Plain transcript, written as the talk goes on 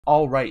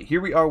Alright,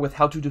 here we are with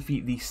how to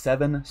defeat the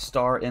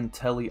 7-star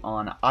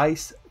Inteleon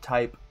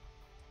Ice-type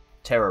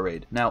Tera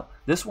raid. Now,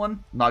 this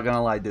one, not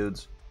gonna lie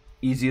dudes,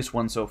 easiest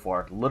one so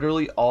far.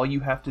 Literally, all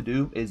you have to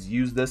do is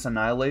use this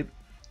Annihilape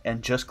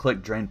and just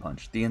click Drain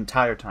Punch the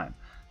entire time.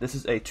 This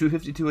is a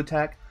 252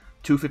 attack,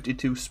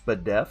 252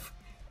 Spadef,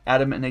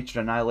 Adamant Nature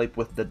Annihilape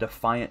with the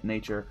Defiant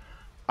Nature.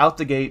 Out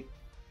the gate,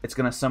 it's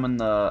gonna summon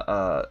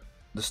the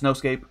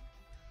Snowscape.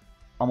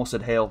 Almost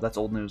said Hail, that's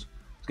old news.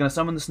 It's gonna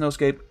summon the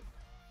Snowscape,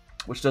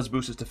 which does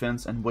boost its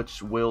defense and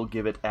which will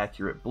give it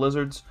accurate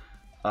blizzards.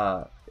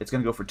 It's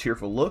going to go for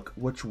Tearful Look,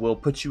 which will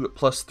put you at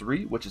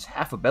 +3, which is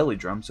half a belly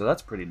drum, so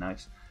that's pretty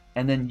nice.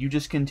 And then you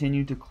just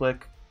continue to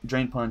click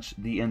Drain Punch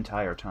the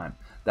entire time.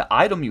 The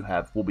item you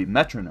have will be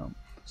Metronome.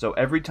 So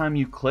every time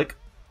you click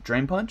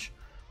Drain Punch,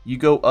 you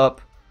go up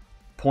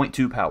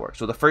 0.2 power.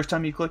 So the first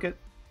time you click it,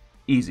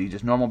 easy,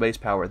 just normal base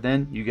power.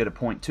 Then you get a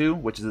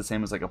 0.2, which is the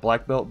same as like a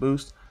black belt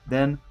boost.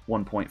 Then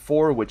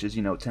 1.4, which is,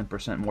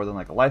 10% more than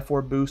like a life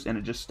orb boost, and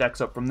it just stacks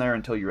up from there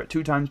until you're at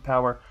 2 times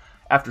power.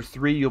 After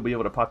 3, you'll be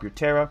able to pop your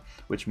Tera,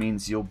 which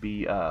means you'll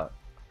be,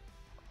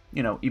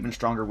 even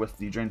stronger with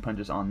the drain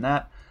punches on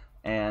that.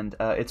 And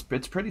it's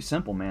pretty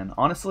simple, man.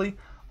 Honestly,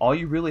 all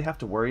you really have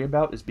to worry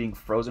about is being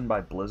frozen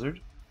by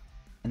Blizzard.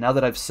 And now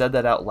that I've said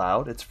that out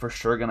loud, it's for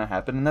sure gonna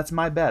happen, and that's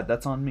my bad.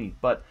 That's on me.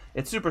 But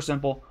it's super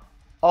simple.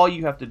 All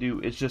you have to do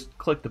is just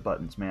click the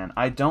buttons, man.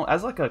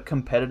 As like a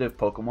competitive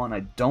Pokemon,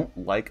 I don't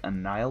like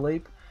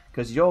Annihilape,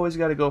 because you always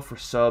got to go for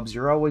subs,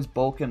 you're always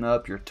bulking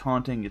up, you're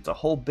taunting, it's a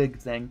whole big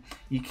thing.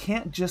 You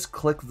can't just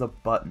click the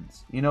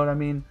buttons, you know what I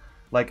mean?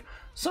 Like,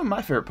 some of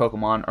my favorite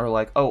Pokemon are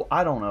like, oh,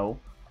 I don't know,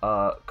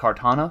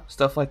 Kartana,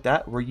 stuff like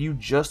that, where you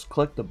just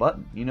click the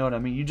button, you know what I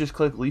mean? You just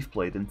click Leaf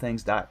Blade and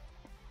things die.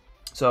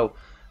 So,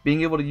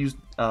 being able to use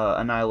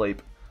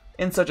Annihilape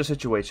in such a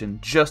situation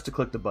just to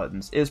click the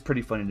buttons is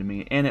pretty funny to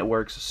me, and it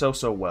works so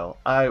well.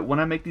 When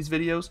I make these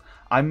videos,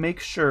 I make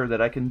sure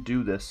that I can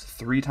do this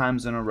 3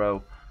 times in a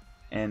row,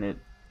 and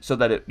so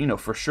that it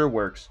for sure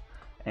works.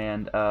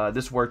 And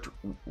this worked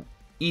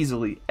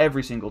easily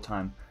every single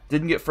time.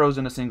 Didn't get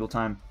frozen a single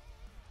time.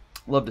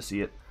 Love to see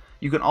it.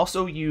 You can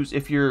also use,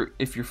 if you're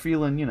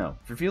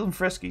feeling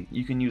frisky,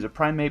 you can use a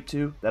Primeape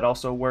too. That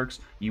also works.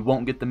 You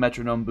won't get the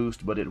Metronome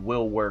boost, but it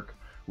will work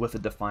with a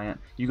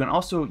Defiant. You can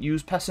also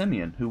use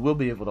Passimian, who will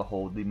be able to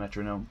hold the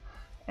Metronome.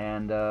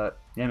 And yeah,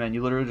 man,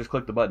 you literally just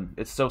click the button.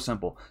 It's so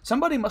simple.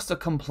 Somebody must have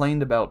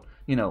complained about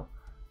Charizard,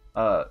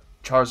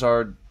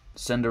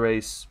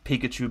 Cinderace,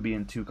 Pikachu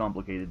being too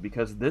complicated,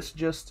 because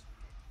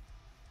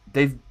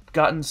they've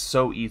gotten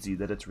so easy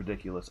that it's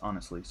ridiculous,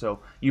 honestly. So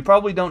you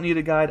probably don't need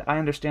a guide, I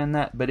understand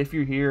that, but if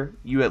you're here,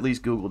 you at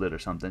least Googled it or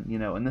something,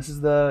 and this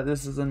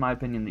is in my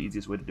opinion the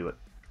easiest way to do it.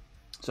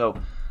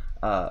 So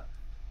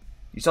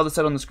you saw the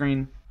set on the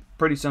screen,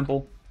 pretty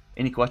simple.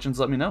 Any questions,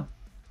 let me know.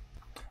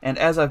 And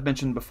as I've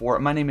mentioned before,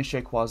 my name is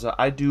Shayquaza.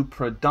 I do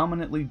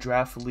predominantly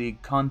Draft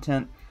League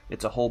content.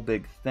 It's a whole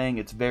big thing.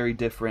 It's very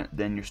different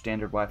than your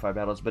standard Wi-Fi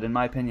battles, but in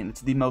my opinion,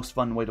 it's the most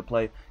fun way to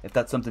play. If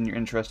that's something you're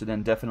interested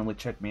in, definitely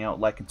check me out,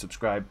 like and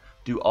subscribe,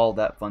 do all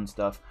that fun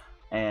stuff.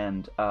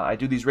 And I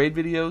do these raid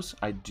videos,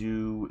 I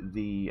do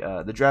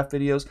the draft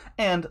videos,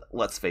 and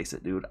let's face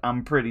it, dude,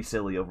 I'm pretty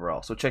silly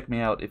overall. So check me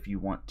out if you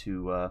want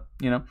to,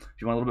 if you want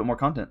a little bit more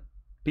content.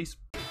 Peace.